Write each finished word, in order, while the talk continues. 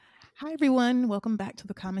Hi everyone, welcome back to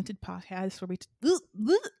the Commented Podcast where we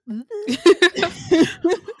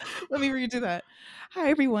let me redo that. Hi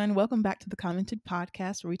everyone, welcome back to the Commented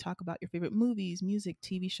Podcast where we talk about your favorite movies, music,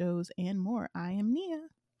 TV shows, and more. I am Nia.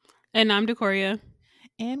 And I'm Decoria.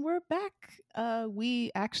 And we're back.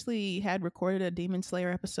 We actually had recorded a Demon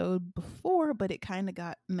Slayer episode before, but it kind of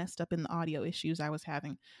got messed up in the audio issues I was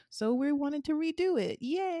having. So we wanted to redo it.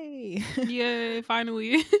 Yay! Yay,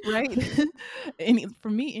 finally. Right?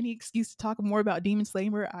 For me, any excuse to talk more about Demon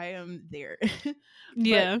Slayer, I am there.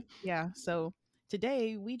 Yeah. Yeah, so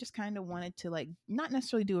today we just kind of wanted to not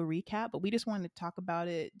necessarily do a recap, but we just wanted to talk about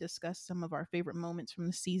it, discuss some of our favorite moments from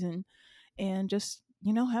the season, and just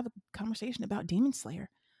have a conversation about Demon Slayer.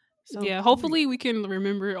 So Yeah, hopefully we can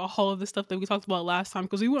remember all of the stuff that we talked about last time,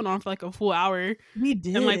 because we went on for like a full hour. We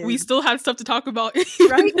did. And we still had stuff to talk about.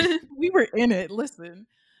 Right? We were in it. Listen,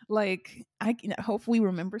 I hopefully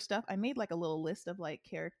remember stuff. I made a little list of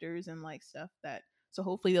characters and stuff so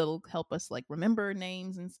hopefully it'll help us remember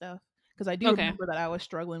names and stuff. Because I do remember that I was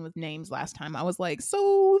struggling with names last time. I was like,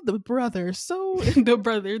 so the brother, so the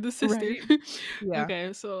brother, the sister. Right? Yeah.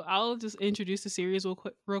 Okay, so I'll just introduce the series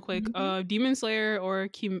real quick. Demon Slayer, or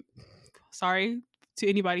sorry to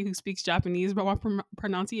anybody who speaks Japanese about my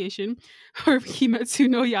pronunciation, or Kimetsu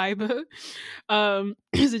no Yaiba,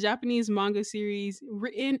 is a Japanese manga series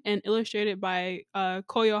written and illustrated by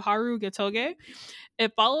Koyoharu Getoge.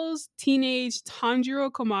 It follows teenage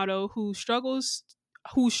Tanjiro Kamado,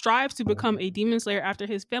 who strives to become a demon slayer after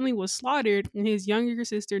his family was slaughtered and his younger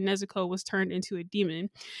sister Nezuko was turned into a demon.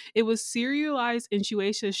 It was serialized in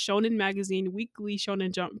Shueisha's Shonen Magazine Weekly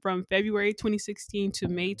Shonen Jump from February 2016 to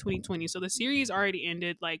May 2020. So the series already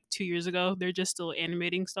ended 2 years ago. They're just still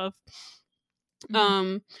animating stuff.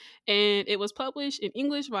 And it was published in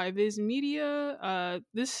English by Viz Media.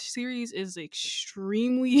 This series is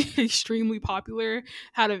extremely popular.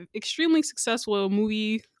 Had an extremely successful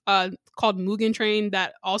movie called Mugen Train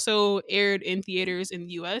that also aired in theaters in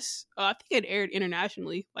the US. I think it aired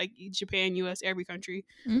internationally, like Japan, US, every country.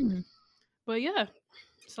 But yeah,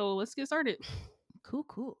 so let's get started.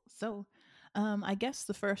 Cool. So I guess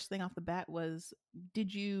the first thing off the bat was,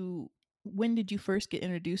 when did you first get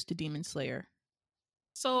introduced to Demon Slayer?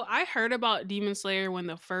 So I heard about Demon Slayer when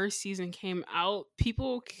the first season came out.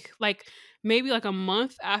 People maybe a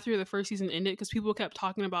month after the first season ended, because people kept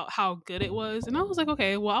talking about how good it was, and I was like,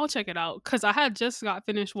 okay, well, I'll check it out, because I had just got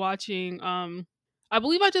finished watching. I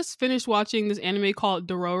believe I just finished watching this anime called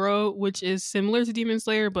Dororo, which is similar to Demon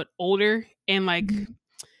Slayer but older, and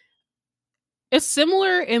it's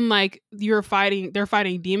similar in they're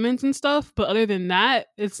fighting demons and stuff, but other than that,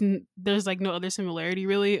 there's no other similarity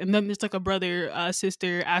really. And then there's a brother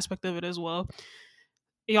sister aspect of it as well.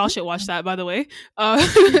 Y'all should watch that, by the way.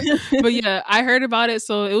 But yeah, I heard about it.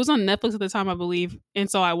 So it was on Netflix at the time, I believe, and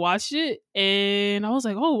so I watched it and I was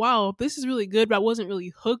like, oh wow, this is really good, but I wasn't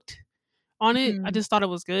really hooked on it. I just thought it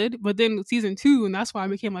was good. But then season 2, and that's why I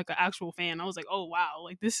became an actual fan. I was like, oh wow,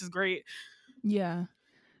 this is great. Yeah,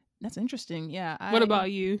 that's interesting. Yeah. What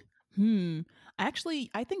about you? Actually,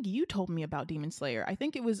 I think you told me about Demon Slayer. I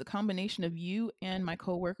think it was a combination of you and my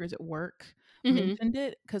coworkers at work mentioned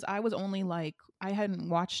it, because I was only I hadn't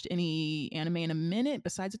watched any anime in a minute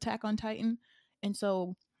besides Attack on Titan. And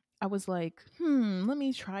so I was like, let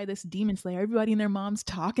me try this Demon Slayer. Everybody and their mom's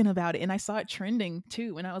talking about it. And I saw it trending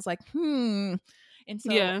too. And I was like, And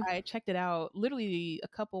so I checked it out literally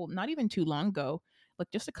not even too long ago,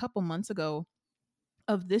 just a couple months ago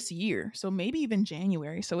of this year, so maybe even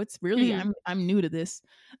January. So it's really I'm new to this,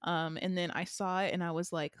 and then I saw it and I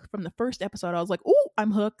was like, from the first episode I was like, oh,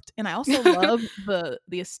 I'm hooked. And I also love the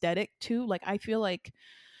aesthetic too. I feel like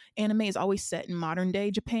anime is always set in modern day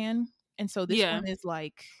Japan, and so this one is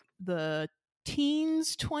the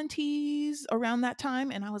teens, 20s, around that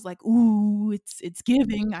time. And I was like, ooh, it's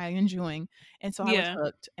giving, I enjoying. And so I was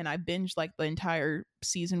hooked, and I binged the entire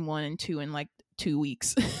season 1 and 2 in 2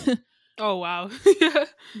 weeks. Oh wow.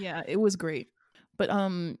 Yeah, it was great. But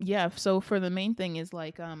yeah, so for the main thing is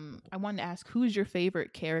I wanted to ask, who's your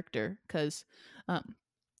favorite character? Because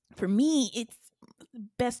for me, it's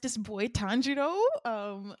bestest boy Tanjiro.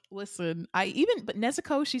 Listen, but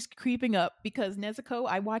Nezuko, she's creeping up, because Nezuko,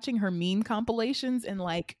 I'm watching her meme compilations, and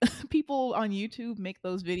people on YouTube make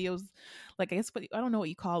those videos, I guess, I don't know what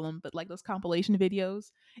you call them, but those compilation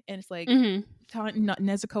videos, and it's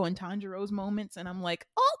Nezuko and Tanjiro's moments, and I'm like,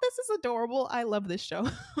 oh, this is adorable. I love this show.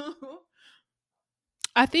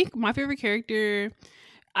 I think my favorite character,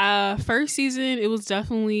 first season, it was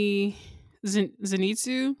definitely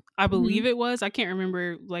Zenitsu, I Mhm. believe it was. I can't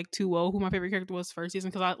remember like too well who my favorite character was first season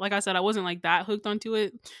because, like I said, I wasn't like that hooked onto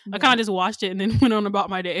it. I kind Yeah. of just watched it and then went on about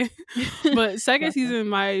my day. But second Gotcha. season,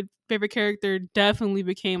 my favorite character definitely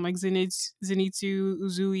became like Zenitsu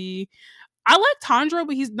Uzui. I like Tanjiro,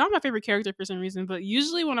 but he's not my favorite character for some reason. But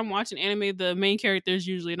usually when I'm watching anime, the main character is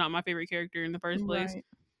usually not my favorite character in the first place. Right.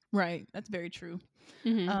 Right. That's very true.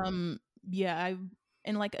 Hmm. Um, yeah, I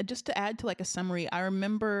and like just to add to like a summary, I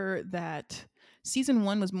remember that season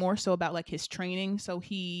 1 was more so about like his training. So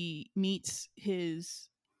he meets his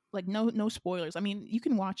like no spoilers. I mean, you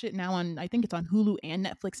can watch it now on I think it's on Hulu and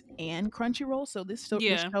Netflix and Crunchyroll. So this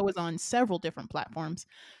Yeah. show is on several different platforms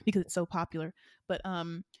because it's so popular. But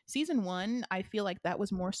season 1, I feel like that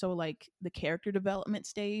was more so like the character development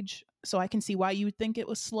stage. So I can see why you would think it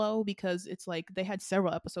was slow because it's like they had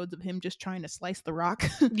several episodes of him just trying to slice the rock.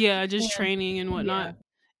 Yeah, just And training and yeah, whatnot.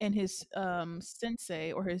 and his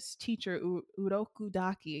sensei or his teacher Uroku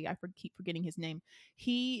Daki, keep forgetting his name.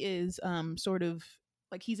 He is sort of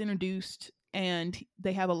like he's introduced and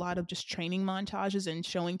they have a lot of just training montages and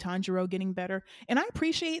showing Tanjiro getting better. And I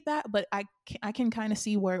appreciate that, but I can kind of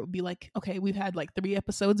see where it would be like, okay, we've had like 3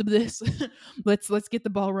 episodes of this. Let's get the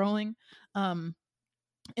ball rolling. Um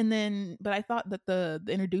and then but I thought that the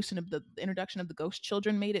introduction of the ghost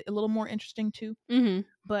children made it a little more interesting too. Hmm.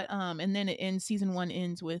 But and then it ends season 1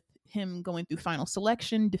 ends with him going through final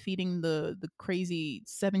selection, defeating the crazy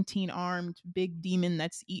 17-armed big demon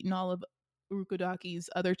that's eaten all of Urukodaki's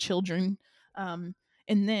other children. um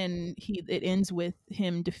and then it ends with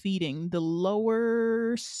him defeating the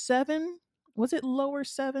lower 7. Was it lower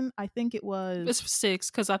 7? I think it was It's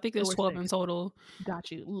 6 because I think there's lower 12 in 6. total.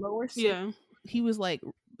 Got you. Lower 6. Yeah. He was like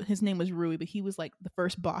his name was Rui, but he was like the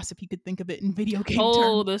first boss if you could think of it in video game Oh,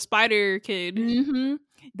 terms. the spider kid. Mhm.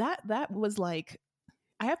 That was like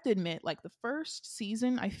I have to admit, like the first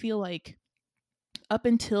season, I feel like up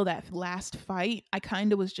until that last fight, I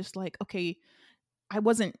kind of was just like, okay, I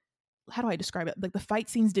wasn't how do I describe it? Like the fight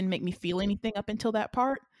scenes didn't make me feel anything up until that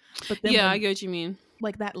part. But then Yeah, I when get what you mean.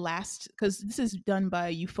 like that last because this is done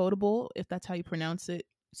by Ufotable, if that's how you pronounce it.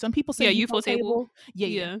 Some people say Yeah, UFO table. Ufotable. Yeah,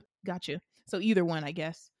 yeah. Yeah. Gotcha. So either one, I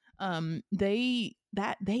guess. They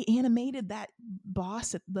animated that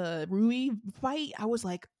boss at the Rui fight. I was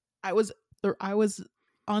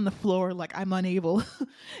on the floor like I'm unable.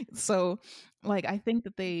 So like I think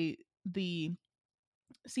that the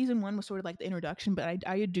season 1 was sort of like the introduction, but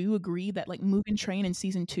I do agree that like Mugen Train in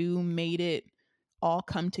season 2 made it all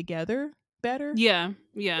come together better. Yeah.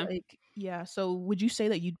 Yeah. Like, yeah, so would you say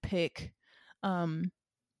that you'd pick um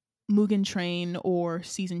Mugen Train or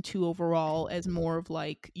season 2 overall as more of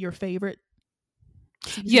like your favorite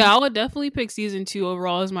season? Yeah, I would definitely pick season 2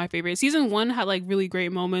 overall as my favorite. Season 1 had like really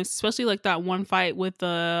great moments, especially like that one fight with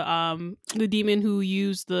the demon who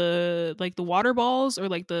used the like the water balls or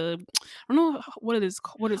like the I don't know what it's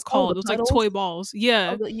Oh, the called. It was like puddles? toy balls.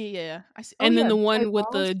 Yeah. Oh, yeah, yeah, yeah. I see. Oh, And then yeah, the the toy one with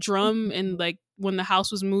balls. the Those drum were and cool. like when the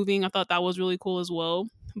house was moving, I thought that was really cool as well.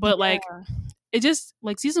 But like Yeah. it just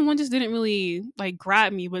like season 1 just didn't really like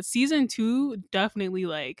grab me, but season 2 definitely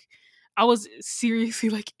like I was seriously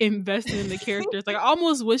like invested in the characters. Like I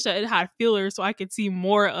almost wish that it had fillers so I could see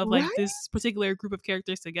more of like Right? this particular group of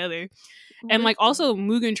characters together. And like Listen. also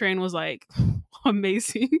Mugen Train was like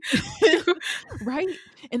amazing. Right?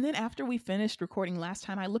 And then after we finished recording last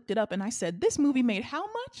time, I looked it up and I said, "This movie made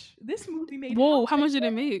how much? This movie made how Whoa, how much?" much did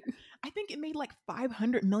it make? I think it made like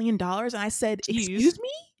 $500 million, and I said, Jeez. "Excuse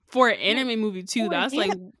me?" For an Like anime movie too, for an that's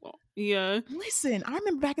like anime. yeah. Listen, I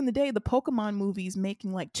remember back in the day, the Pokemon movies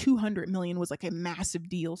making like 200 million was like a massive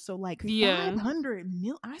deal. So like Yeah. 500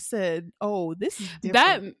 mil. I said, "Oh, this is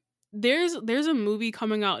That different." there's a movie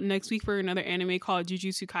coming out next week for another anime called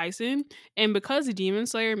Jujutsu Kaisen, and because Demon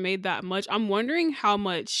Slayer made that much, I'm wondering how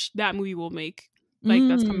much that movie will make. Like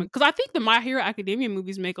that's coming Mm, because I think the My Hero Academia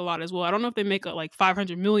movies make a lot as well. I don't know if they make like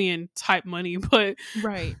 500 million type money, but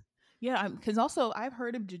right. Yeah, because also I've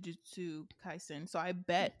heard of Jujutsu Kaisen, so I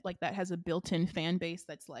bet like that has a built-in fan base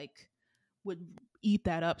that's like would eat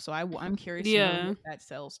that up. So I'm curious to know yeah, what that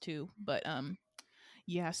sells too. But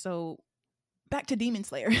yeah. So back to Demon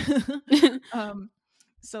Slayer. um,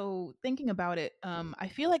 so thinking about it, I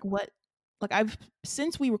feel like I've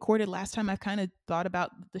since we recorded last time, I've kind of thought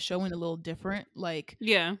about the show in a little different, like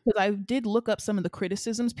yeah. because I did look up some of the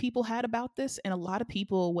criticisms people had about this, and a lot of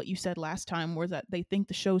people, what you said last time, was that they think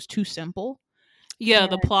the show's too simple. Yeah,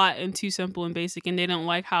 And the plot and too simple and basic, and they don't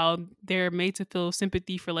like how they're made to feel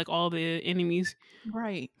sympathy for like all the enemies.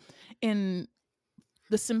 right, and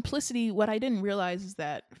the simplicity. What I didn't realize is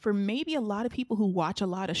that for maybe a lot of people who watch a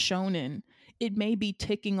lot of shonen, it may be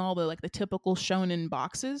ticking all the like the typical shonen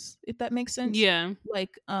boxes, if that makes sense. Yeah.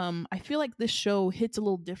 Like I feel like this show hits a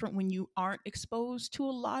little different when you aren't exposed to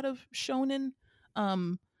a lot of shonen.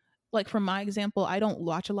 Um like from my example, I don't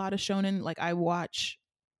watch a lot of shonen. Like I watch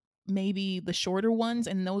maybe the shorter ones,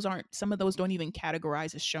 and those aren't, some of those don't even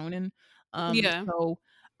categorize as shonen. Yeah. So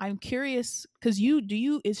I'm curious because you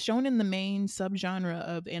is shonen the main subgenre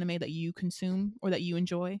of anime that you consume or that you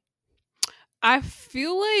enjoy? I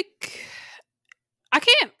feel like I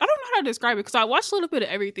don't know how to describe it because I watch a little bit of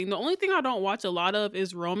everything. The only thing I don't watch a lot of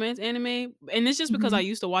is romance anime. And it's just because I Mhm.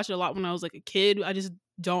 used to watch it a lot when I was like a kid. I just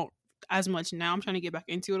don't as much now. I'm trying to get back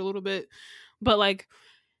into it a little bit. But like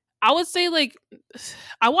I would say like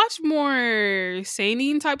I watch more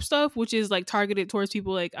seinen type stuff, which is like targeted towards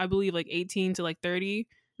people like I believe like 18 to like 30.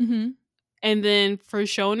 Mhm. And then for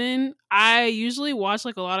shonen, I usually watch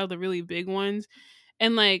like a lot of the really big ones.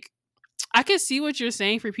 And like I can see what you're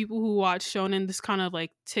saying for people who watch shonen. This kind of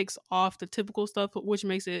like ticks off the typical stuff, which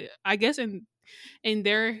makes it, I guess, in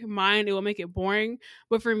their mind, it will make it boring.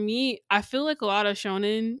 But for me, I feel like a lot of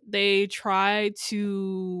shonen they try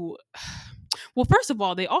to. Well, first of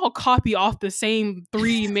all, they all copy off the same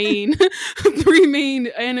three main three main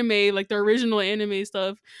anime, like the original anime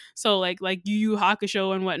stuff. So like Yu Yu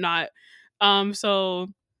Hakusho and whatnot. So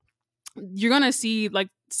you're gonna see like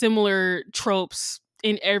similar tropes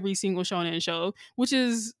in every single shonen show, which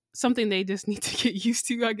is something they just need to get used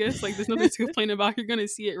to, I guess. Like there's nothing to complain about. You're gonna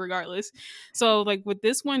see it regardless. So like with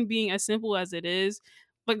this one being as simple as it is,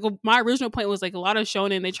 like my original point was like a lot of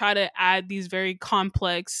shonen they try to add these very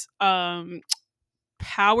complex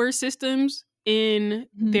power systems in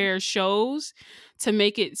Mhm. their shows to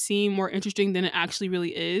make it seem more interesting than it actually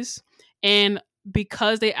really is. And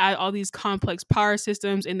because they add all these complex power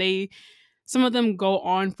systems and they some of them go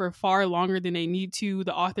on for far longer than they need to,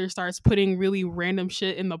 the author starts putting really random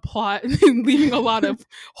shit in the plot and leaving a lot of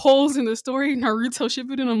holes in the story. Naruto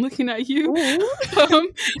Shippuden, I'm looking at you. Ooh. um,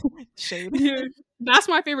 Shade. yeah, that's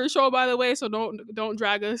my favorite show, by the way. So don't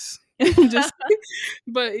drag us. Just,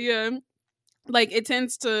 but yeah, like it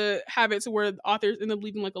tends to have it to where the authors end up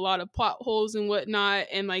leaving like a lot of plot holes and whatnot,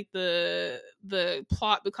 and like the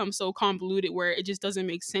plot becomes so convoluted where it just doesn't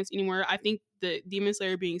make sense anymore. I think the Demon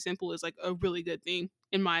Slayer being simple is like a really good thing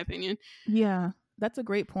in my opinion. Yeah, that's a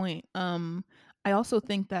great point. I also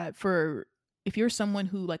think that for if you're someone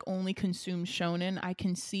who like only consumes shonen, I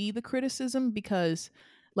can see the criticism because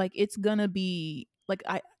like it's gonna be like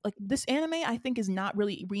I like this anime I think is not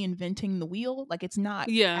really reinventing the wheel. Like it's not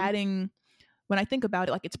Yeah, adding, when I think about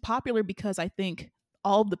it, like it's popular because I think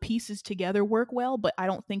all the pieces together work well, but I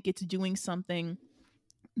don't think it's doing something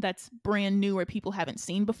that's brand new or people haven't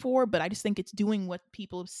seen before, but I just think it's doing what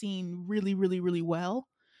people have seen really, really, really well.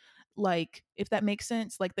 Like, if that makes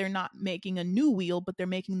sense, like they're not making a new wheel, but they're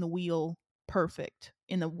making the wheel perfect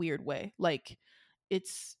in a weird way. Like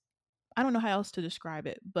it's, I don't know how else to describe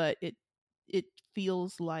it, but it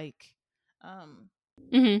feels like um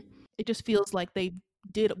mm-hmm. it just feels like they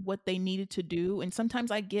did what they needed to do. And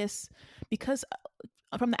sometimes I guess because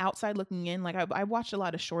from the outside looking in, like I watched a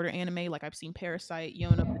lot of shorter anime, like I've seen Parasite,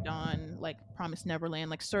 Yona of the Dawn, like Promise Neverland,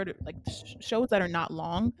 like sort of like shows that are not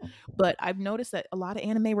long, but I've noticed that a lot of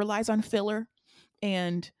anime relies on filler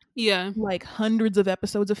and Yeah, like hundreds of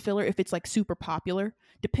episodes of filler if it's like super popular,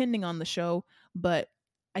 depending on the show. But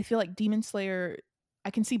I feel like Demon Slayer, I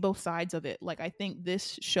can see both sides of it. Like I think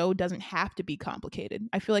this show doesn't have to be complicated.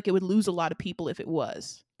 I feel like it would lose a lot of people if it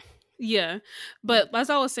was. yeah, but as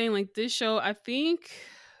I was saying, like this show, I think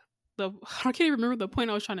the I can't even remember the point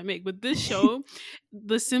I was trying to make, but this show,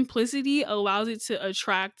 the simplicity allows it to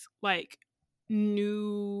attract like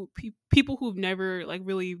new people who've never like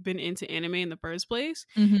really been into anime in the first place,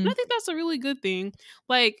 and I Hmm. think that's a really good thing.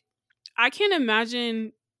 Like I can't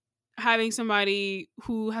imagine having somebody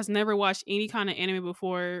who has never watched any kind of anime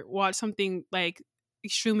before watch something like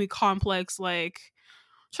extremely complex, like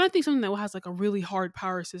I'm trying to think something that has like a really hard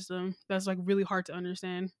power system that's like really hard to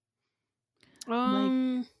understand. Like,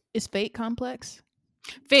 um is Fate complex?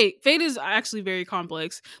 Fate is actually very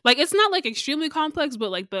complex. Like it's not like extremely complex, but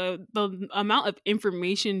like the amount of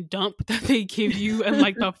information dump that they give you in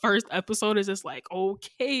like the first episode is just like,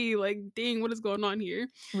 okay, like dang, what is going on here?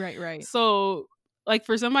 Right, right. So like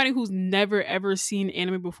for somebody who's never ever seen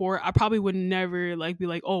anime before, I probably would never like be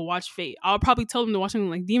like, oh, watch Fate. I'll probably tell them to watch something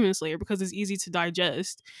like Demon Slayer because it's easy to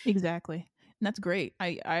digest. Exactly. That's great.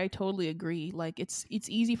 I totally agree. Like it's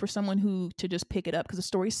easy for someone who to just pick it up because the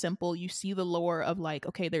story's simple. You see the lore of like,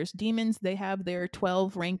 okay, there's demons, they have their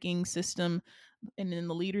 12 ranking system, and then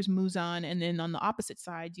the leaders Muzan, and then on the opposite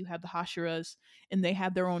side you have the Hashiras, and they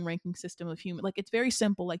have their own ranking system of human. Like it's very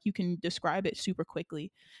simple. Like you can describe it super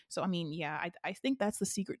quickly. So I mean, yeah, I think that's the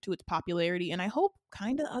secret to its popularity, and I hope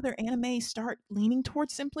kind of other anime start leaning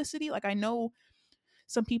towards simplicity. Like I know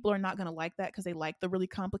some people are not going to like that because they like the really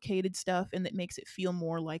complicated stuff and that makes it feel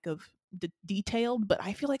more like of detailed, but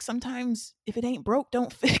I feel like sometimes if it ain't broke,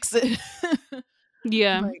 don't fix it.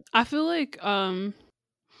 Yeah. Like, I feel like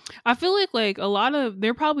a lot of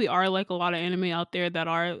there probably are like a lot of anime out there that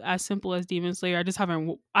are as simple as Demon Slayer. I just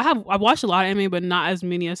haven't I've watched a lot of anime but not as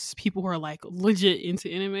many as people who are like legit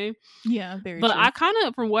into anime. yeah, very But true. I kind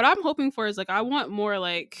of from what I'm hoping for is like I want more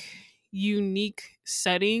like unique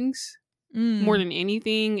settings more Mm, than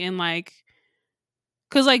anything, and like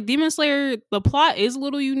cuz like Demon Slayer the plot is a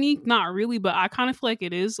little unique, not really, but I kind of feel like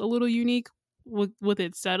it is a little unique with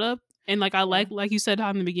its setup. And like I yeah. like you said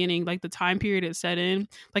in the beginning, like the time period it's set in,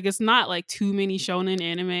 like it's not like too many shonen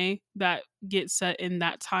anime that get set in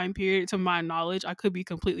that time period to my knowledge. I could be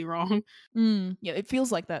completely wrong. Yeah, it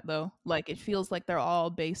feels like that though. Like it feels like they're all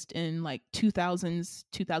based in like 2000s,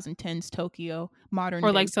 2010s Tokyo, modern Or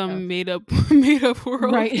day like stuff. some made up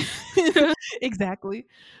world. Right. Exactly.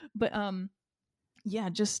 But yeah,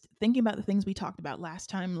 just thinking about the things we talked about last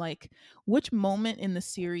time, like which moment in the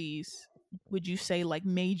series would you say like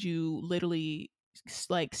made you literally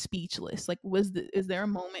like speechless? Like is there a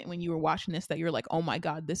moment when you were watching this that you're like, "Oh my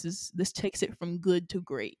god, this takes it from good to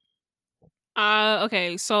great."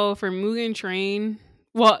 Okay, so for Mugen Train,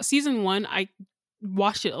 well, season 1 I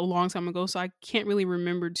watched it a long time ago, so I can't really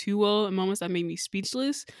remember too well the moments that made me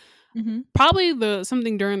speechless. Mhm. Probably the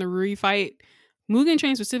something during the Rui fight. Mugen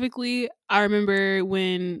Train specifically, I remember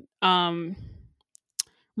when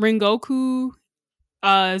Rengoku,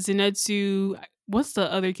 Zenitsu, what's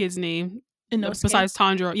the other kid's name Inosuke? besides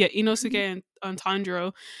Tanjiro? Yeah, Inosuke Mhm. and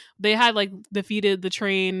Tanjiro. They had like defeated the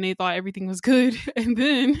train and they thought everything was good. And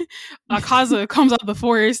then Akaza comes out of the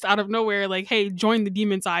forest out of nowhere, like, hey, join the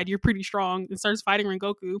demon side. You're pretty strong, and starts fighting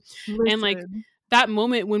Rengoku. And like Listen. that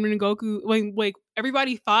moment when Rengoku, when like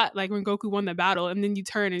everybody thought like Rengoku won the battle, and then you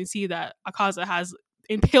turn and see that Akaza has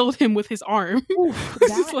impaled him with his arm. Oof,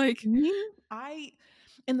 It's just that like, scene, I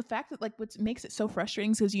and the fact that like what makes it so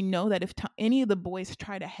frustrating is you know that if any of the boys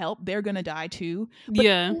try to help, they're gonna die too. But the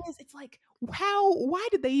yeah. thing is, it's like, how? Why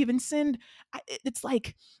did they even send? It's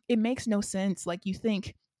like it makes no sense. Like you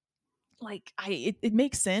think, like it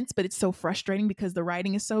makes sense, but it's so frustrating because the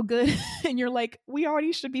writing is so good, and you're like, we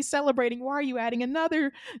already should be celebrating. Why are you adding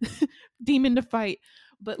another demon to fight?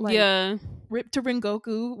 But like Yeah. rip to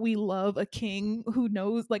Rengoku. We love a king who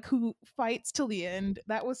knows, like, who fights till the end.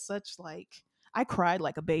 That was such like I cried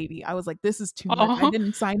like a baby. I was like, this is too much. I Oh,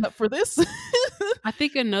 didn't sign up for this. I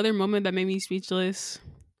think another moment that made me speechless.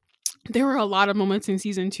 There were a lot of moments in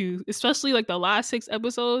season 2, especially like the last 6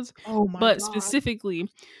 episodes, Oh my but god. specifically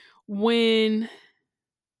when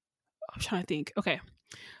I'm trying to think. Okay.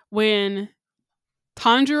 When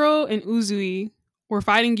Tanjiro and Uzui were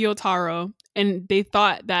fighting Gyotaro and they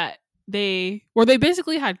thought that they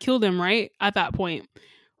basically had killed him, right? At that point.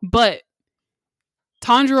 But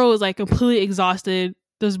Tanjiro is like completely exhausted.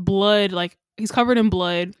 There's blood, like he's covered in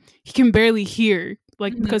blood. He can barely hear,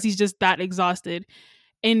 like Mhm. because he's just that exhausted.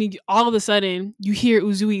 And all of a sudden, you hear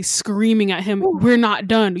Uzui screaming at him, Oof. "We're not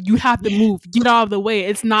done. You have to Yeah. move. Get out of the way.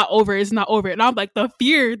 It's not over. It's not over." And I'm like, the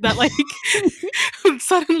fear that like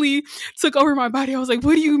suddenly took over my body. I was like,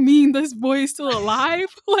 "What do you mean this boy is still alive?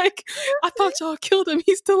 Like, I thought y'all killed him.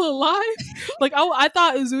 He's still alive." Like, I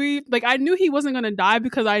thought Uzui, like, I knew he wasn't gonna die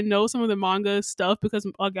because I know some of the manga stuff because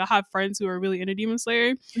like I have friends who are really into Demon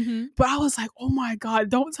Slayer. Mhm. But I was like, "Oh my god,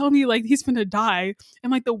 don't tell me like he's gonna die."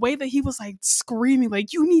 And like the way that he was like screaming,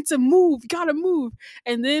 like, "You need to move, you gotta move."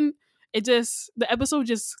 And then the episode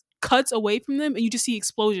just cuts away from them and you just see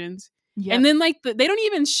explosions. Yep. And then like they don't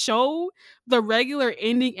even show the regular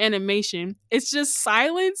ending animation. It's just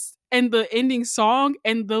silence and the ending song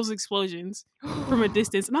and those explosions from a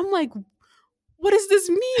distance. And I'm like, what does this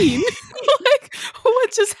mean? Like,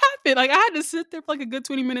 what just happened? Like, I had to sit there for like a good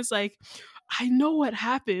 20 minutes, like, I know what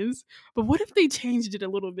happens, but what if they changed it a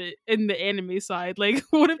little bit in the anime side? Like,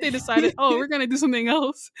 what if they decided, oh, we're gonna do something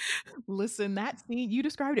else? Listen, that scene, you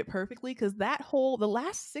described it perfectly because the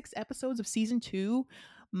last 6 episodes of season 2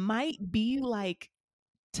 might be like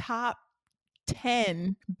top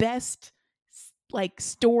 10 best like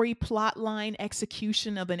story plot line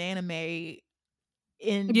execution of an anime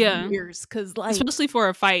in Yeah. years. Cause like, Especially for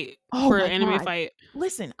a fight, oh for my an anime God. fight.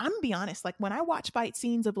 Listen, I'm gonna be honest. Like when I watch fight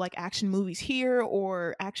scenes of like action movies here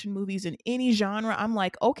or action movies in any genre, I'm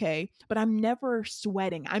like, okay, but I'm never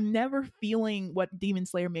sweating. I'm never feeling what Demon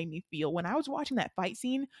Slayer made me feel. When I was watching that fight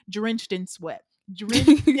scene, drenched in sweat,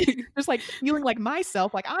 drenched, just like feeling like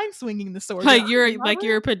myself, like I'm swinging the sword. Like you're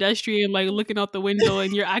a pedestrian, like looking out the window,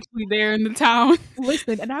 and you're actually there in the town.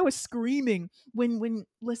 Listen, and I was screaming when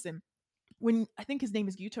listen, when I think his name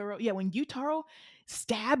is Gyutaro. Yeah, when Gyutaro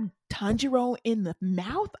stabbed Tanjiro in the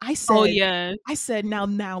mouth, Oh yeah. I said,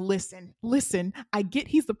 now listen. I get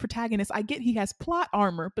he's the protagonist. I get he has plot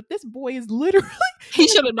armor, but this boy is literally He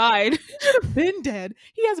should have died. he should have been dead.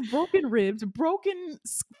 He has broken ribs, broken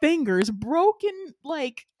fingers, broken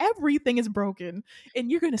like everything is broken, and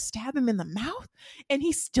you're gonna stab him in the mouth, and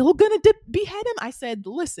he's still gonna behead him. I said,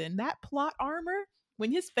 listen, that plot armor.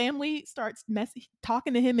 When his family starts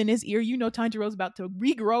talking to him in his ear, you know Tanjiro's about to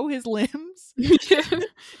regrow his limbs. Yeah.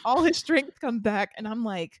 All his strength comes back. And I'm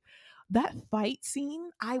like, that fight scene,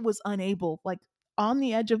 I was unable, like on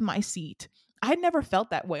the edge of my seat. I had never felt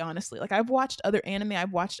that way, honestly. Like I've watched other anime,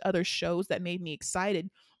 I've watched other shows that made me excited,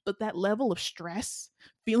 but that level of stress,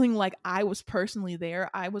 feeling like I was personally there,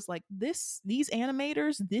 I was like, these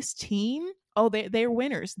animators, this team, oh, they're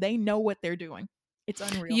winners. They know what they're doing. It's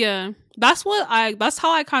unreal. Yeah, that's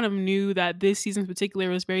how I kind of knew that this season in particular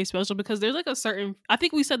was very special, because there's like a certain, I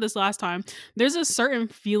think we said this last time, there's a certain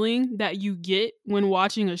feeling that you get when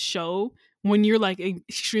watching a show when you're like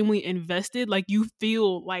extremely invested. Like you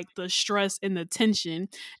feel like the stress and the tension,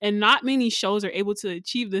 and not many shows are able to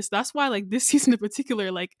achieve this. That's why like this season in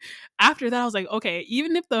particular, like after that I was like, okay,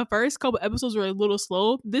 even if the first couple episodes were a little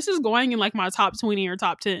slow, this is going in like my top 20 or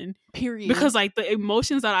top 10. Period. Because like the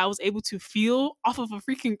emotions that I was able to feel off of a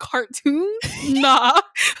freaking cartoon, nah,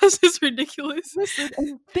 that's just ridiculous. Listen, and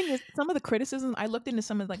the thing is, some of the criticism, I looked into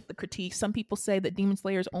some of like the critiques. Some people say that Demon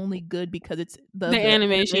Slayer is only good because it's the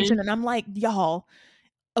animation, and I'm like, y'all,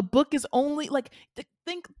 a book is only like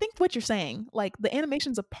think what you're saying. Like the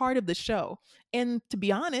animation's a part of the show, and to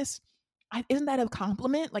be honest, isn't that a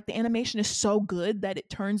compliment? Like the animation is so good that it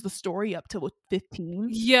turns the story up to 15.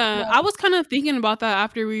 Yeah, I was kind of thinking about that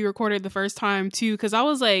after we recorded the first time too, because I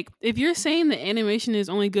was like, if you're saying the animation is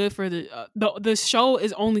only good for the show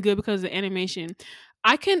is only good because of the animation,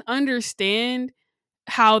 I can understand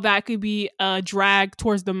how that could be a drag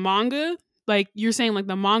towards the manga. Like you're saying, like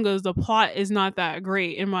the plot is not that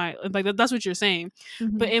great in my, like that's what you're saying.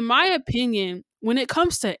 Mm-hmm. But in my opinion, when it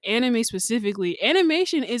comes to anime specifically,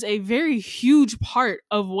 animation is a very huge part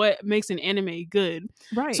of what makes an anime good.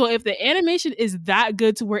 Right. So if the animation is that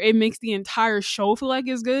good to where it makes the entire show feel like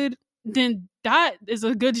it's good, then that is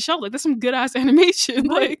a good show. Like that's some good ass animation.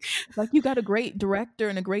 Right. Like you got a great director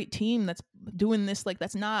and a great team that's doing this. Like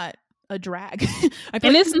that's not a drag. And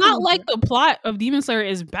like it's not like the plot of Demon Slayer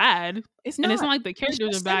is bad. It's not. And it's not like the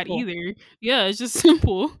characters are bad either. Yeah, it's just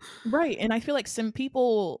simple. Right. And I feel like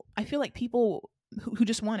people who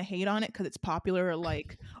just want to hate on it because it's popular are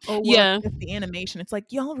like, oh, well, yeah, it's the animation. It's like,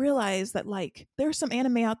 y'all realize that like there's some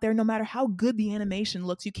anime out there, no matter how good the animation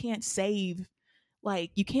looks, you can't save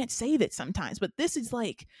it sometimes. But this is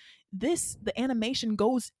like the animation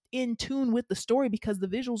goes in tune with the story because the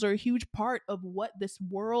visuals are a huge part of what this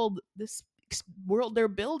world they're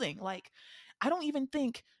building. Like I don't even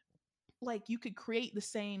think like you could create the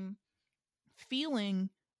same feeling,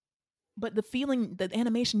 but the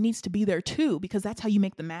animation needs to be there too, because that's how you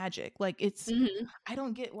make the magic. Like it's I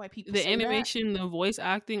don't get why people the say animation, the voice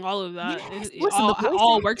acting, all of that, yes. it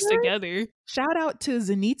all works together. Shout out to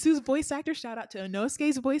Zenitsu's voice actor, shout out to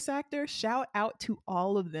Inosuke's voice actor, shout out to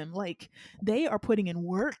all of them. Like they are putting in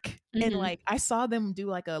work. And like I saw them do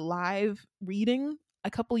like a live reading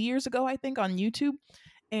a couple years ago, I think, on YouTube.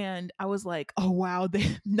 And I was like, oh wow,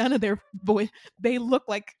 none of their voice, they look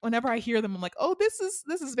like, whenever I hear them, I'm like, oh, this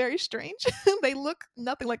is very strange. They look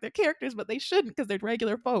nothing like their characters, but they shouldn't because they're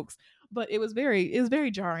regular folks. But it was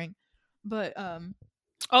very jarring. But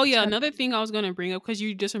oh yeah, another thing I was going to bring up, because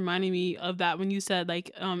you just reminded me of that when you said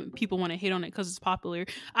like people want to hate on it because it's popular.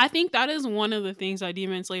 I think that is one of the things that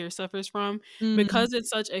Demon Slayer suffers from, because it's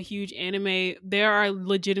such a huge anime. There are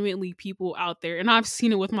legitimately people out there, and I've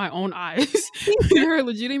seen it with my own eyes. There are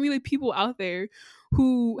legitimately people out there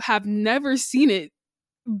who have never seen it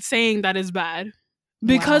saying that it's bad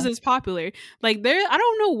because it's popular. Like I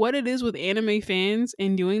don't know what it is with anime fans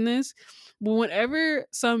and doing this. But whenever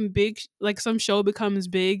some show becomes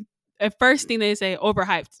big, at first thing they say,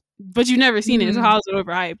 overhyped. But you've never seen it, so how is it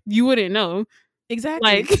overhyped? You wouldn't know.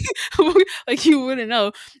 Exactly. Like you wouldn't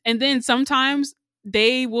know. And then sometimes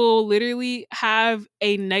they will literally have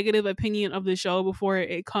a negative opinion of the show before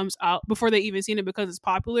it comes out, before they even seen it, because it's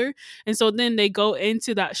popular. And so then they go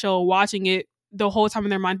into that show watching it the whole time in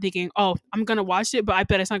their mind thinking, oh, I'm gonna watch it, but I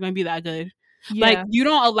bet it's not gonna be that good. Yeah. Like, you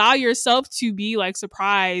don't allow yourself to be like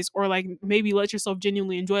surprised or like maybe let yourself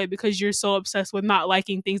genuinely enjoy it because you're so obsessed with not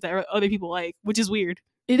liking things that other people like, which is weird.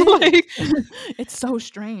 It is. Like, it's so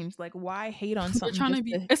strange. Like, why hate on something? Trying to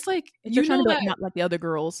be. It's like you're trying to be, like, not like the other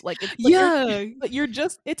girls. Like, it's, like, but you're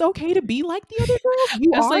just. It's okay to be like the other girls.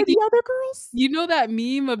 You are like the other girls. You know that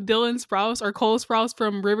meme of Dylan Sprouse or Cole Sprouse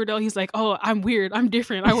from Riverdale? He's like, "Oh, I'm weird. I'm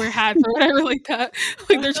different. I wear hats or whatever like that."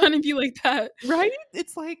 Like, they're trying to be like that, right?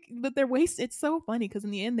 It's like, but their waist. It's so funny because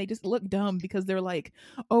in the end they just look dumb because they're like,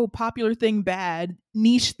 "Oh, popular thing bad,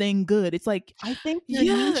 niche thing good." It's like, I think your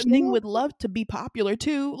niche thing would love to be popular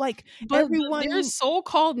too. Like, but their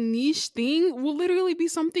so-called niche thing will literally be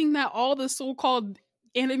something that all the so-called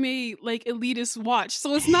anime like elitists watch,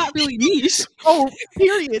 so it's not really niche. Oh,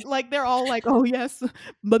 period. Like, they're all like, oh yes,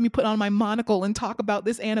 let me put on my monocle and talk about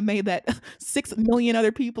this anime that 6 million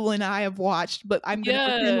other people and I have watched, but I'm gonna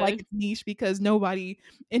pretend like it's niche because nobody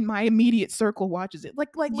in my immediate circle watches it. Like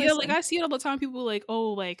yeah, like I see it all the time. People like,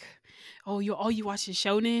 oh, you watch is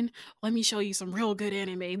shonen? Let me show you some real good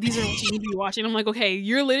anime. These are what you need to be watching. I'm like, okay,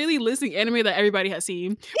 you're literally listing anime that everybody has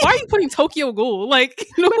seen. Why are you putting Tokyo Ghoul? Like,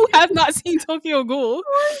 who has not seen Tokyo Ghoul?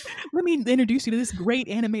 Let me introduce you to this great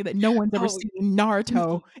anime that no one's ever seen,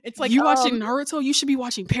 Naruto. It's like, you watching Naruto? You should be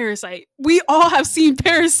watching Parasite. We all have seen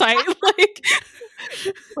Parasite. Like,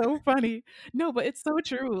 so funny. No, but it's so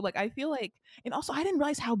true. Like, I feel like, and also I didn't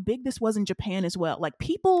realize how big this was in Japan as well. Like,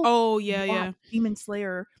 people Demon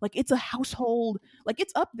Slayer, like, it's a household, like,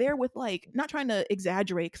 it's up there with, like, not trying to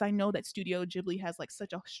exaggerate because I know that Studio Ghibli has like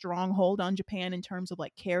such a strong hold on Japan in terms of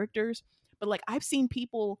like characters, but like I've seen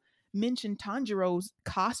people mention Tanjiro's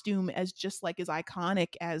costume as just like as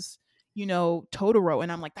iconic as, you know, Totoro,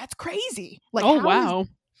 and I'm like, that's crazy. Like, oh wow.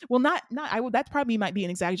 Well, that probably might be an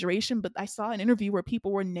exaggeration, but I saw an interview where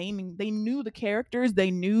people were naming, they knew the characters, they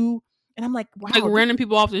knew, and I'm like, wow. Like, random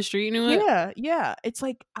people off the street knew it? Yeah. It's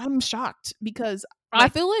like, I'm shocked because I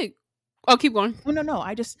feel like, oh, keep going. No.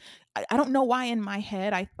 I don't know why in my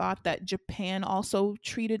head I thought that Japan also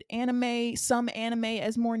treated some anime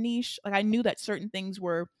as more niche. Like, I knew that certain things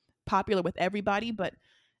were popular with everybody, but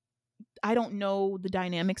I don't know the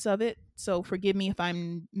dynamics of it, so forgive me if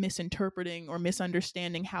I'm misinterpreting or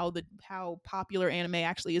misunderstanding how popular anime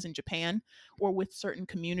actually is in Japan or with certain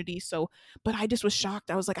communities. So, but I just was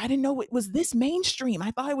shocked. I was like, I didn't know it was this mainstream.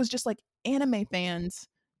 I thought it was just like anime fans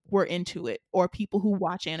were into it or people who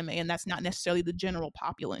watch anime, and that's not necessarily the general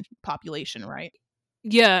population, right?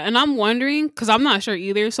 Yeah, and I'm wondering, because I'm not sure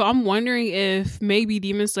either, so I'm wondering if maybe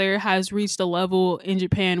Demon Slayer has reached a level in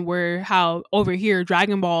Japan where how over here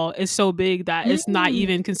Dragon Ball is so big that it's not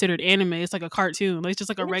even considered anime. It's like a cartoon. Like, it's just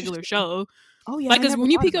like a regular show. Oh yeah. Like, because when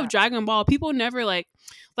you pick up Dragon Ball, people never like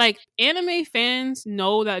anime fans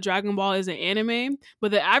know that Dragon Ball is an anime, but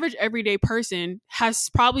the average everyday person has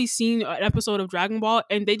probably seen an episode of Dragon Ball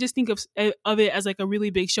and they just think of it as like a really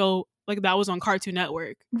big show, like that was on Cartoon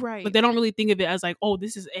Network, right? But they don't really think of it as like, oh,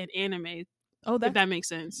 this is an anime. Oh, if that makes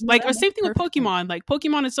sense. Like, or same thing with Pokemon. Like,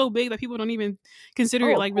 Pokemon is so big that people don't even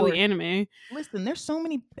consider it like really anime. Listen, there's so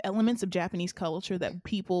many elements of Japanese culture that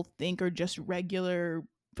people think are just regular.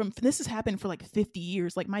 This has happened for like 50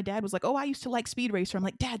 years. Like, my dad was like, oh, I used to like Speed Racer. I'm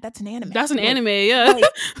like, Dad, that's an anime. That's an anime, yeah. Like,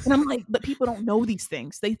 and I'm like, but people don't know these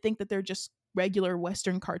things. They think that they're just regular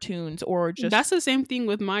Western cartoons or just. That's the same thing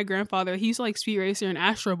with my grandfather. He used to like Speed Racer and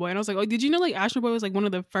Astro Boy. And I was like, oh, did you know like Astro Boy was like one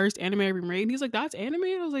of the first anime ever made? And he's like, that's anime?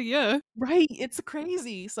 And I was like, yeah. Right. It's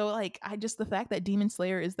crazy. So like, the fact that Demon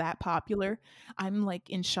Slayer is that popular, I'm like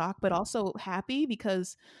in shock, but also happy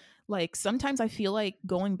because like sometimes I feel like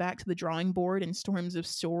going back to the drawing board in terms of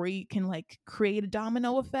story can like create a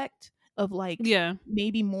domino effect of like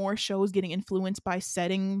maybe more shows getting influenced by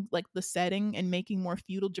the setting and making more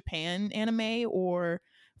feudal Japan anime, or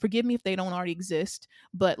forgive me if they don't already exist,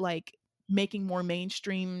 but like making more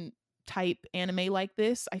mainstream type anime like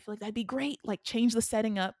this. I feel like that'd be great. Like, change the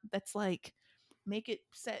setting up. That's like, make it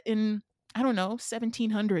set in, I don't know,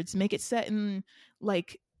 1700s, make it set in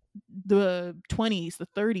like the 20s, the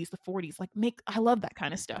 30s, the 40s. Like, I love that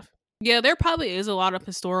kind of stuff. Yeah, there probably is a lot of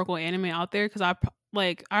historical anime out there because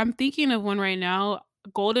I'm thinking of one right now.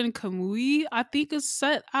 Golden Kamuy, I think, is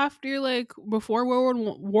set after like before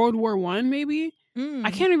World War One, maybe. I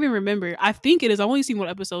can't even remember. I think it is. I've only seen one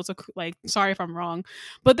episode, so like, sorry if I'm wrong.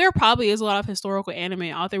 But there probably is a lot of historical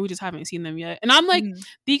anime out there. We just haven't seen them yet. And I'm like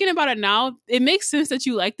thinking about it now. It makes sense that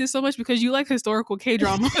you like this so much because you like historical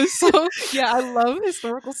K-dramas. So yeah, I love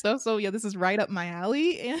historical stuff. So yeah, this is right up my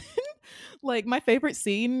alley. And Like my favorite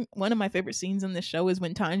scene, one of my favorite scenes in this show is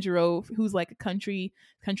when Tanjiro, who's like a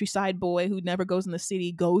countryside boy who never goes in the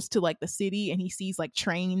city, goes to like the city and he sees like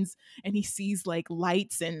trains and he sees like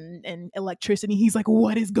lights and electricity. He's like,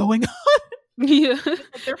 what is going on? Yeah.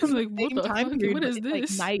 Like they're from It's like, the what same the time fuck? period, What but is it's like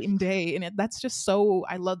this? night and day, and that's just so,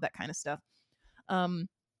 I love that kind of stuff. Um,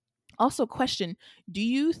 Also, question: do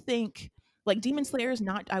you think like Demon Slayer is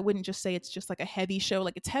not? I wouldn't just say it's just like a heavy show.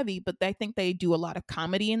 Like it's heavy, but I think they do a lot of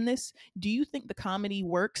comedy in this. Do you think the comedy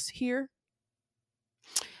works here?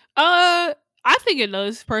 I think it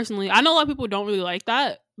does personally. I know a lot of people don't really like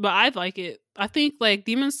that, but I like it. I think like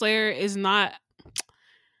Demon Slayer is not.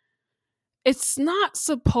 It's not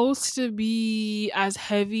supposed to be as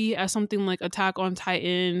heavy as something like Attack on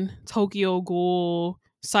Titan, Tokyo Ghoul,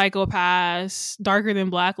 Psycho Pass, Darker Than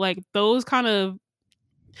Black. Like those kind of,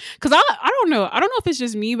 because I don't know. I don't know if it's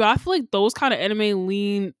just me, but I feel like those kind of anime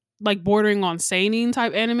lean like bordering on seinen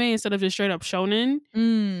type anime instead of just straight up shonen.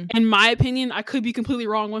 Mm. In my opinion, I could be completely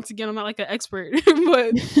wrong. Once again, I'm not like an expert,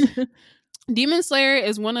 but Demon Slayer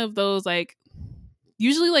is one of those like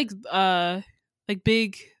usually like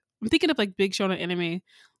big. I'm thinking of like big shonen anime,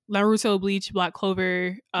 Naruto, Bleach, Black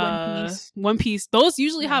Clover, One Piece. One Piece. Those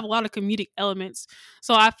usually Yeah. have a lot of comedic elements.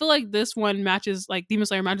 So I feel like this one matches, like Demon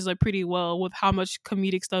Slayer matches like pretty well with how much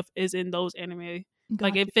comedic stuff is in those anime.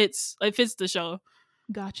 Like it fits the show.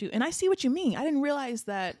 Got you. And I see what you mean. I didn't realize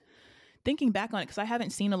that, thinking back on it, because I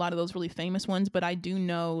haven't seen a lot of those really famous ones, but I do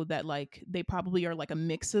know that like they probably are like a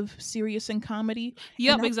mix of serious and comedy.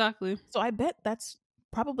 Yep, And exactly. so I bet that's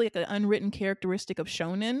probably like an unwritten characteristic of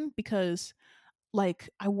shonen, because like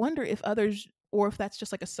I wonder if others, or if that's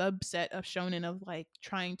just like a subset of shonen, of like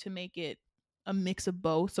trying to make it a mix of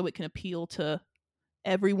both so it can appeal to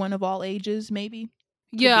everyone of all ages, maybe.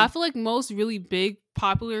 Yeah, I feel like most really big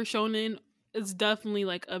popular shonen is definitely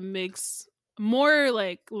like a mix, more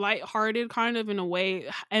like lighthearted kind of in a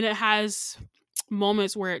way, and it has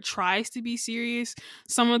moments where it tries to be serious.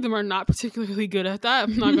 Some of them are not particularly good at that.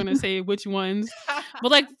 I'm not gonna say which ones,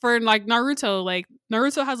 but like for like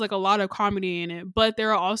Naruto has like a lot of comedy in it, but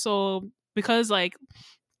there are also, because like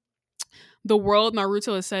the world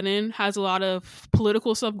Naruto is set in has a lot of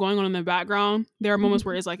political stuff going on in the background. There are moments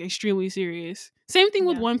where it's like extremely serious. Same thing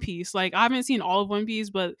with One Piece. Like I haven't seen all of One Piece,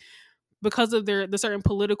 but because of the certain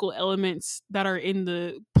political elements that are in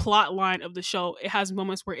the plot line of the show, it has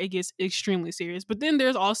moments where it gets extremely serious. But then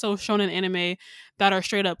there's also shonen anime that are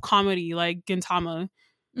straight up comedy, like Gintama.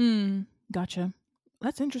 Gotcha.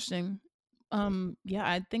 That's interesting. Yeah,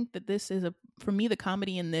 I think that this is for me, the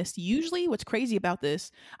comedy in this, usually what's crazy about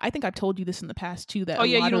this, I think I've told you this in the past too, that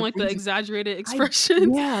you don't like the exaggerated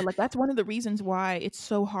expressions. Yeah, like that's one of the reasons why it's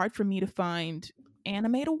so hard for me to find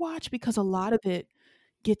anime to watch, because a lot of it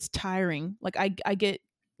gets tiring. Like I get,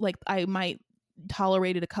 like I might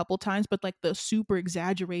tolerate it a couple times, but like the super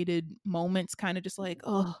exaggerated moments kind of just like,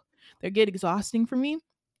 oh, they get exhausting for me.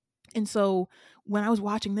 And so when I was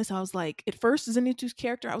watching this, I was like, at first, Zenitsu's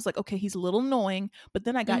character, I was like, okay, he's a little annoying, but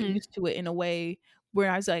then I got used to it in a way where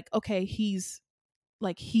I was like, okay,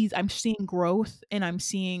 I'm seeing growth and I'm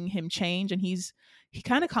seeing him change, and he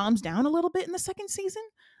kind of calms down a little bit in the second season.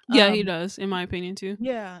 Yeah, he does, in my opinion too.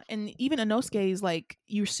 Yeah, and even Inosuke is like,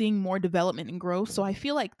 you're seeing more development and growth. So I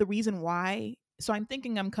feel like the reason why, so I'm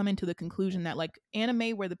thinking I'm coming to the conclusion that like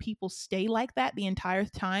anime where the people stay like that the entire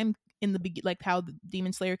time, in the like how the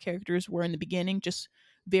Demon Slayer characters were in the beginning, just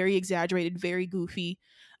very exaggerated, very goofy.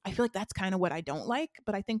 I feel like that's kind of what I don't like,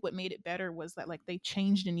 but I think what made it better was that like they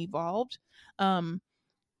changed and evolved. And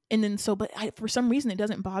then for some reason it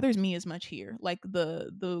doesn't bother me as much here, like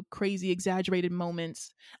the crazy exaggerated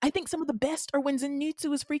moments. I think some of the best are when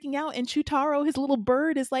Zenitsu is freaking out and Chutaro, his little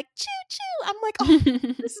bird, is like choo choo. I'm like, oh,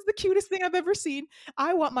 this is the cutest thing I've ever seen.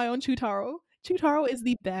 I want my own Chutaro. Chutaro is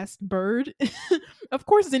the best bird. Of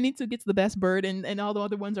course Zenitsu gets the best bird, and all the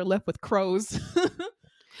other ones are left with crows.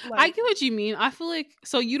 I get what you mean. I feel like,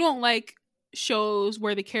 so you don't like shows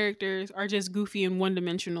where the characters are just goofy and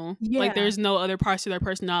one-dimensional. Like there's no other parts to their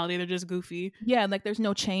personality, they're just goofy. Yeah, like there's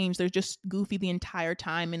no change, they're just goofy the entire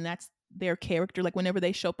time, and that's their character. Like whenever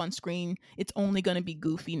they show up on screen, it's only going to be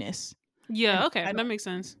goofiness. Yeah, okay, that makes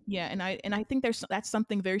sense. Yeah, and I think that's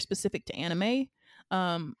something very specific to anime.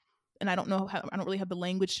 And I don't know how, I don't really have the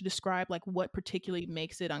language to describe like what particularly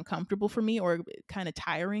makes it uncomfortable for me or kind of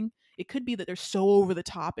tiring. It could be that they're so over the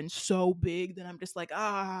top and so big that I'm just like,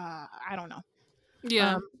 I don't know.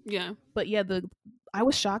 Yeah, But yeah, I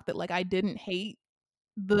was shocked that like I didn't hate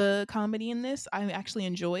the comedy in this. I actually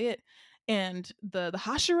enjoy it. And the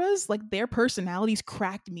Hashiras, like their personalities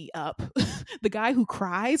cracked me up. The guy who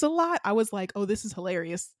cries a lot, I was like, oh, this is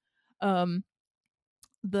hilarious.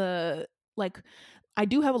 The like I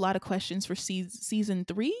do have a lot of questions for season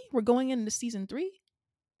 3. We're going into season 3.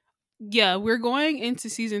 Yeah, we're going into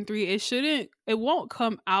season 3. It won't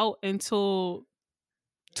come out until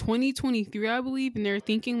 2023, I believe, and they're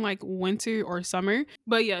thinking like winter or summer.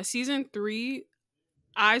 But yeah, season 3,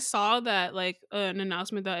 I saw that like an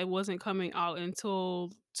announcement that it wasn't coming out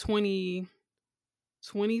until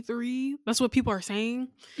 2023. That's what people are saying.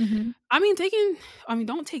 Mm-hmm.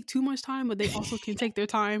 Don't take too much time, but they also can take their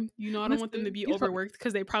time. I don't want them to Listen, be overworked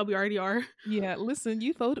because they probably already are. yeah, listen,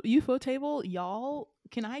 UFO table, y'all.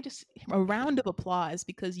 Can I just a round of applause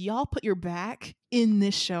because y'all put your back in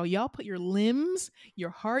this show. Y'all put your limbs, your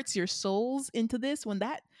hearts, your souls into this. When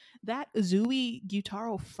that Uzui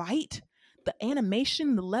Gyutaro fight, the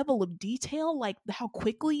animation, the level of detail, like how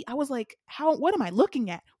quickly I was like, what am I looking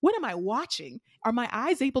at? What am I watching? Are my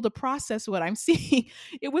eyes able to process what I'm seeing?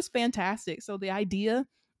 It was fantastic. So the idea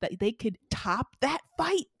that they could top that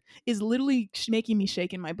fight is literally making me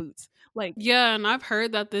shake in my boots. Like, Yeah, and I've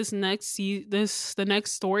heard that the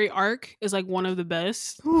next story arc is like one of the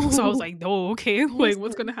best. So I was like, "Oh, okay. Like, what's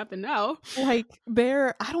listen, gonna happen now?" like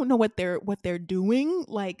I don't know what they're doing.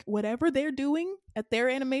 Like whatever they're doing at their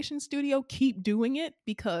animation studio, keep doing it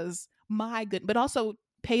because my good. But also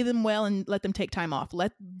pay them well and let them take time off.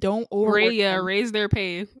 Don't overwork them. Raise their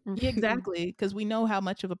pay. Yeah, exactly, because we know how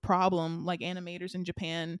much of a problem like animators in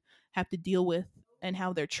Japan have to deal with and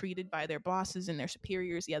how they're treated by their bosses and their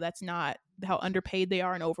superiors. Yeah, that's not how underpaid they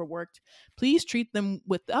are and overworked. Please treat them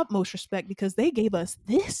with the utmost respect because they gave us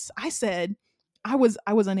this. I said I was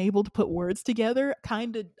unable to put words together,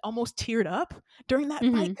 kind of almost teared up during that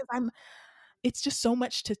fight Hmm. because it's just so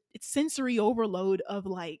much it's sensory overload of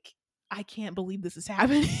like I can't believe this is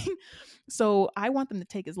happening. So I want them to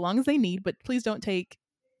take as long as they need, but please don't take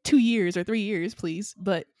 2 years or 3 years, please.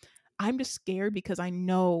 But I'm just scared because I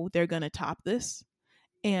know they're gonna top this.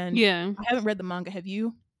 And Yeah. I haven't read the manga. Have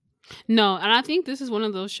you? No, and I think this is one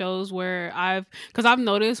of those shows where because I've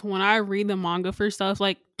noticed when I read the manga for stuff,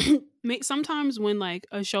 like sometimes when like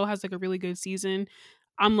a show has like a really good season,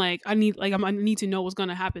 I'm like, I need to know what's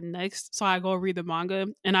gonna happen next, so I go read the manga,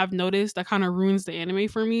 and I've noticed that kind of ruins the anime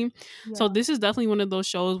for me. So Yeah. this is definitely one of those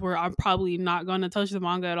shows where I'm probably not gonna touch the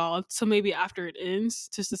manga at all, so maybe after it ends,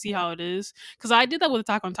 just to see Yeah. how it is. Because I did that with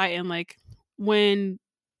Attack on Titan, like when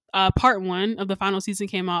part 1 of the final season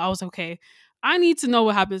came out, I was okay. I need to know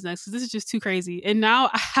what happens next because this is just too crazy. And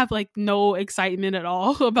now I have like no excitement at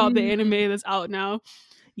all about the anime Mhm. that's out now.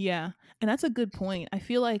 Yeah. And that's a good point. I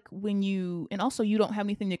feel like and also you don't have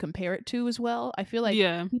anything to compare it to as well. I feel like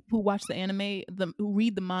Yeah. people who watch the anime, who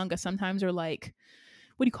read the manga sometimes are like,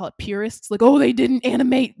 what do you call it, purists? Like, oh, they didn't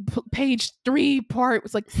animate page 3 part.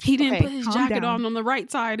 It's like, He didn't okay, put his calm jacket down. on the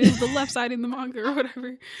right side. It was the left side in the manga or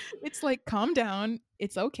whatever. It's like, calm down.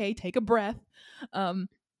 It's okay. Take a breath. Um,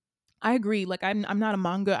 I agree. Like, I'm not a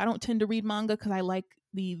manga. I don't tend to read manga because I like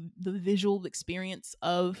the visual experience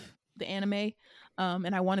of the anime,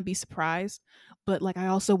 and I want to be surprised. But like, I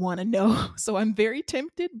also want to know. So I'm very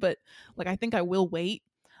tempted. But like, I think I will wait.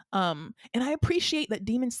 And I appreciate that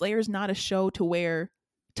Demon Slayer is not a show to where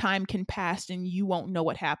time can pass and you won't know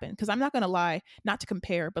what happened. Because I'm not gonna lie, not to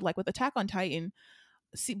compare, but like with Attack on Titan,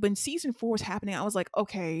 when season 4 was happening, I was like,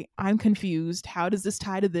 okay, I'm confused. How does this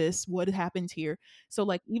tie to this? What happens here? So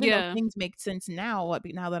like, even though Yeah. things make sense now,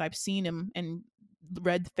 now that I've seen him and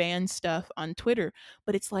read fan stuff on Twitter,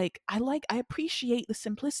 but it's like I appreciate the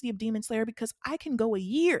simplicity of Demon Slayer because I can go a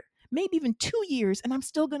year, maybe even 2 years, and I'm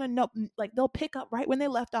still gonna know. Like they'll pick up right when they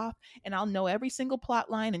left off, and I'll know every single plot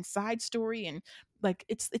line and side story, and like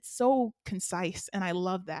it's so concise, and I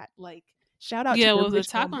love that. Like, shout out to Yeah, the with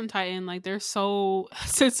Attack original. on Titan, like they're so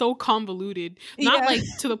it's so convoluted. Not Yeah. like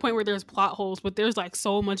to the point where there's plot holes, but there's like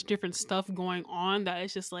so much different stuff going on that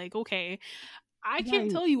it's just like, okay, I can't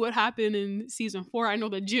Right. tell you what happened in season 4. I know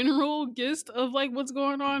the general gist of like what's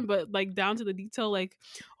going on, but like down to the detail, like,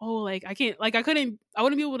 oh, like I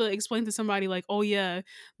wouldn't be able to explain to somebody like, oh yeah,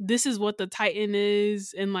 this is what the Titan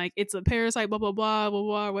is, and like it's a parasite, blah blah blah blah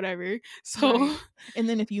blah, whatever. Right. So And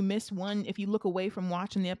then if you miss one, if you look away from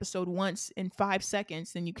watching the episode once in 5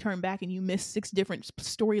 seconds, then you turn back and you miss 6 different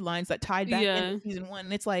storylines that tied back into yeah, season 1.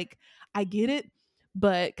 And it's like, I get it,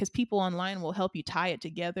 but because people online will help you tie it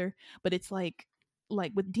together. But it's like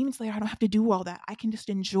with Demon Slayer, I don't have to do all that. I can just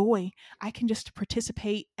enjoy. I can just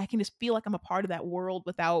participate. I can just feel like I'm a part of that world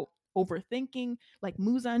without overthinking. Like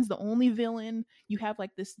Muzan's the only villain. You have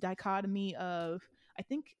like this dichotomy of, I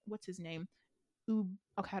think, what's his name?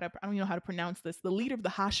 Okay, I don't even know how to pronounce this. The leader of the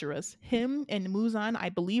Hashiras, him and Muzan, I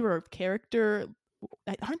believe, are character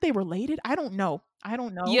aren't they related? I don't know.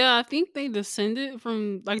 Yeah, I think they descended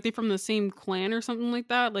from like they from the same clan or something like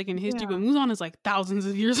that, like in history. Yeah. But Muzan is like thousands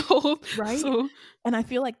of years old, Right? so And I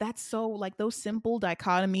feel like that's so like those simple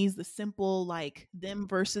dichotomies, the simple like them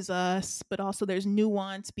versus us, but also there's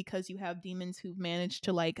nuance because you have demons who've managed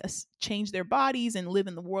to like change their bodies and live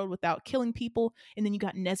in the world without killing people. And then you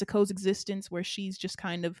got Nezuko's existence where she's just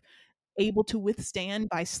kind of able to withstand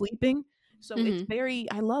by sleeping. So it's mhm. very,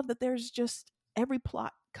 I love that there's just every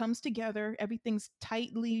plot comes together, everything's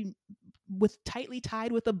tightly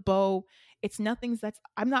tied with a bow. It's nothing's that's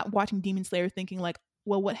I'm not watching Demon Slayer thinking like,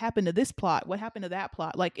 well, what happened to this plot? What happened to that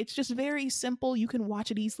plot? Like it's just very simple. You can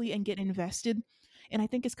watch it easily and get invested. And I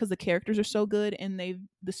think it's because the characters are so good and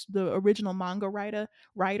the original manga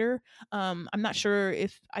writer. I'm not sure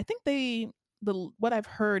if I think the what I've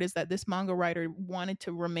heard is that this manga writer wanted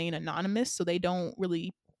to remain anonymous, so they don't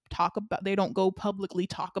go publicly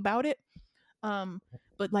talk about it. Um,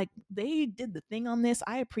 but like they did the thing on this.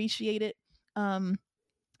 I appreciate it. Um,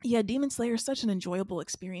 yeah, Demon Slayer is such an enjoyable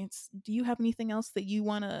experience. Do you have anything else that you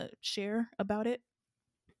want to share about it?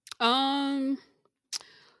 Um,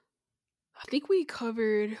 I think we talked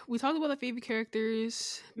about the favorite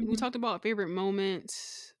characters. We Mhm. talked about favorite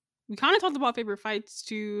moments. We kind of talked about favorite fights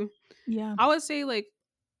too. Yeah. I would say like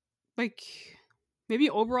maybe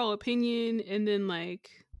overall opinion and then like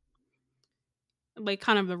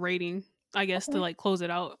kind of the rating, I guess, to Okay. like close it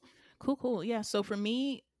out. Cool, cool. Yeah. So for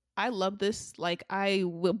me, I love this. Like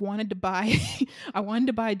wanted to buy, I wanted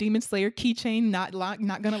to buy a Demon Slayer keychain. Not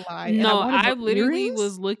gonna lie, and I No, wanted I the literally earrings.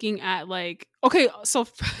 was looking at like okay, so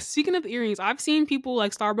speaking of earrings, I've seen people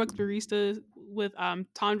like Starbucks baristas with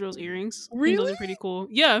Tandro's earrings. I think those Really? are pretty cool.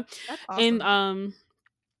 Yeah. That's And awesome.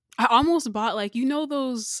 I almost bought like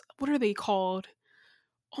those what are they called?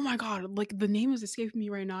 Oh my god, like the name is escaping me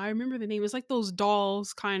right now. I remember the name. It's like those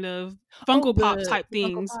dolls kind of Oh, Funko Pop the type the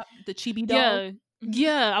Funko things. Pop, the Chibi dolls. Yeah. Mhm.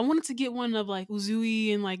 Yeah, I wanted to get one of like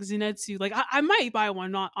Uzui and like Zenitsu. Like I might buy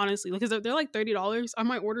one, not honestly, because they're like $30. I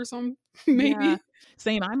might order some, Yeah, maybe.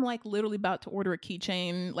 same. I'm like literally about to order a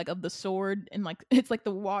keychain like of the sword and like it's like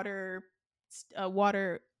the water. Why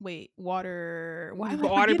am I Water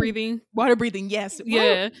forgetting? breathing. Water breathing. Yes. Why?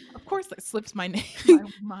 Yeah. Of course, that slips my name, my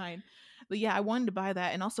mind. But yeah, I wanted to buy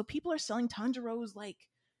that, and also people are selling Tanjiro's like,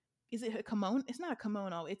 is it a kimono? It's not a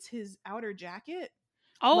kimono. It's his outer jacket.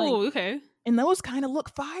 Like, Oh, okay. and those kind of look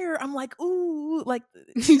fire. I'm like, ooh, like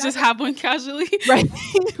You should I just go have one casually. right?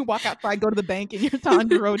 Walk outside, go to the bank in your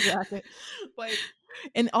Tanjiro jacket. Like,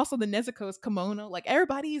 and also the Nezuko's kimono. Like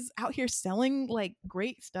everybody's out here selling like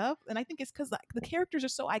great stuff. And I think it's because like the characters are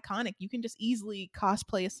so iconic. You can just easily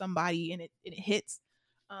cosplay as somebody and it hits.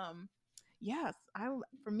 Um yes, I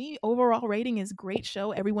for me, overall rating is great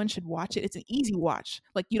show. Everyone should watch it. It's an easy watch.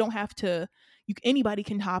 Like you don't have to anybody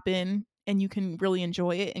can hop in and you can really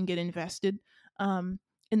enjoy it and get invested. Um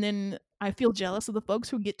and then I feel jealous of the folks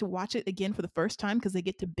who get to watch it again for the first time because they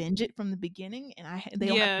get to binge it from the beginning, and they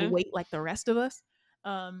don't have to Yeah. wait like the rest of us.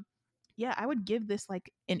 Um, yeah, I would give this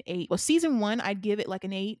like an 8. Well, season 1, I'd give it like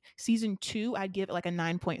an 8. Season 2, I'd give it like a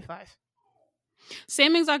 9.5.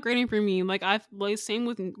 Same exact rating for me. Like I like same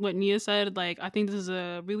with what Nia said. Like I think this is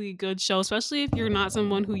a really good show, especially if you're not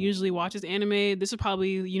someone who usually watches anime. This would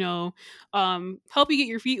probably help you get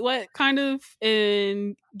your feet wet, kind of,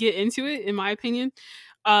 and get into it. In my opinion.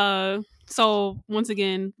 So once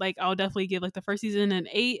again, like I'll definitely give like the first season an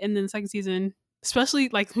 8, and then the second season, especially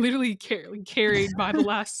like literally carried by the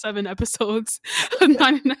last 7 episodes, a Yes,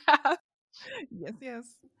 9.5. yes, yes.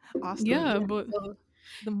 Awesome. Yeah, Yeah. but So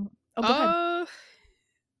oh, go ahead. uh.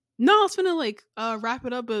 No, I was gonna like wrap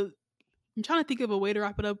it up, but I'm trying to think of a way to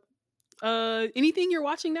wrap it up. Anything you're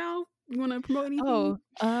watching now? You want to promote anything?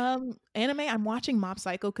 Oh, anime. I'm watching Mob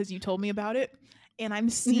Psycho because you told me about it, and I'm Hmm.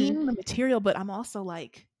 seeing the material, but I'm also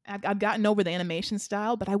like, I've gotten over the animation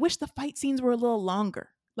style, but I wish the fight scenes were a little longer.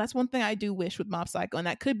 That's one thing I do wish with Mob Psycho, and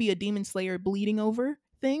that could be a Demon Slayer bleeding over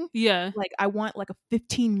thing. Yeah. Like, I want like a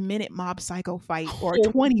 15-minute Mob Psycho fight or a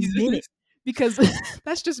Oh 20-minute Jesus! because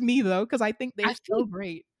that's just me though, because I think they're I so think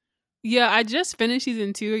great. I just finished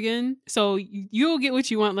season 2 again, so you'll get what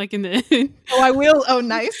you want. Like in the end, Oh, I will. Oh,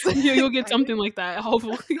 nice. you'll get Exciting. something like that.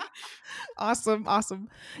 Hopefully. Awesome, awesome.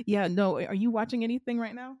 Yeah, no, are you watching anything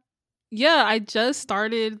right now? Yeah, I just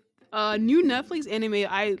started a new Netflix anime.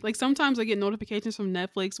 I like sometimes I get notifications from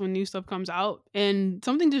Netflix when new stuff comes out, and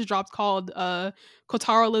something just dropped called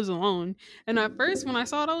Kotaro Lives Alone. And at first when I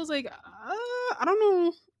saw it, I was like, I don't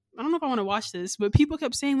know. I don't know if I want to watch this, but people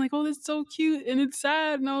kept saying like, "Oh, this is so cute and it's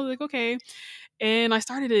sad," and I was like, "Okay." And I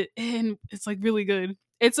started it, and it's like really good.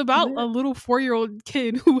 It's about a Where little 4-year-old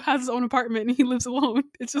kid who has his own apartment and he lives alone.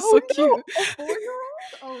 It's just Oh, so no, cute. a 4-year-old?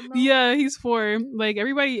 Oh no. Yeah, he's 4. Like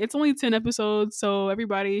everybody, it's only 10 episodes, so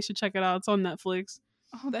everybody should check it out. It's on Netflix.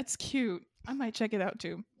 Oh, that's cute. I might check it out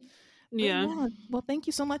too. But Yeah. yeah, well, thank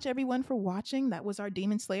you so much, everyone, for watching. That was our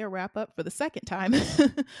Demon Slayer wrap up for the second time.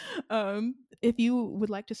 If you would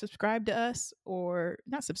like to subscribe to us, or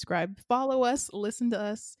not subscribe, follow us, listen to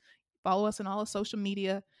us, follow us on all of social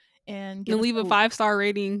media, and give us leave a 5-star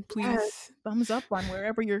rating, please. thumbs up on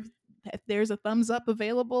wherever if there's a thumbs up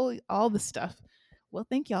available, all the stuff. Well,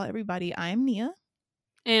 thank y'all, everybody. I'm Nia.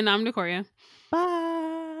 And I'm Nicoria.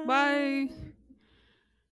 Bye. Bye.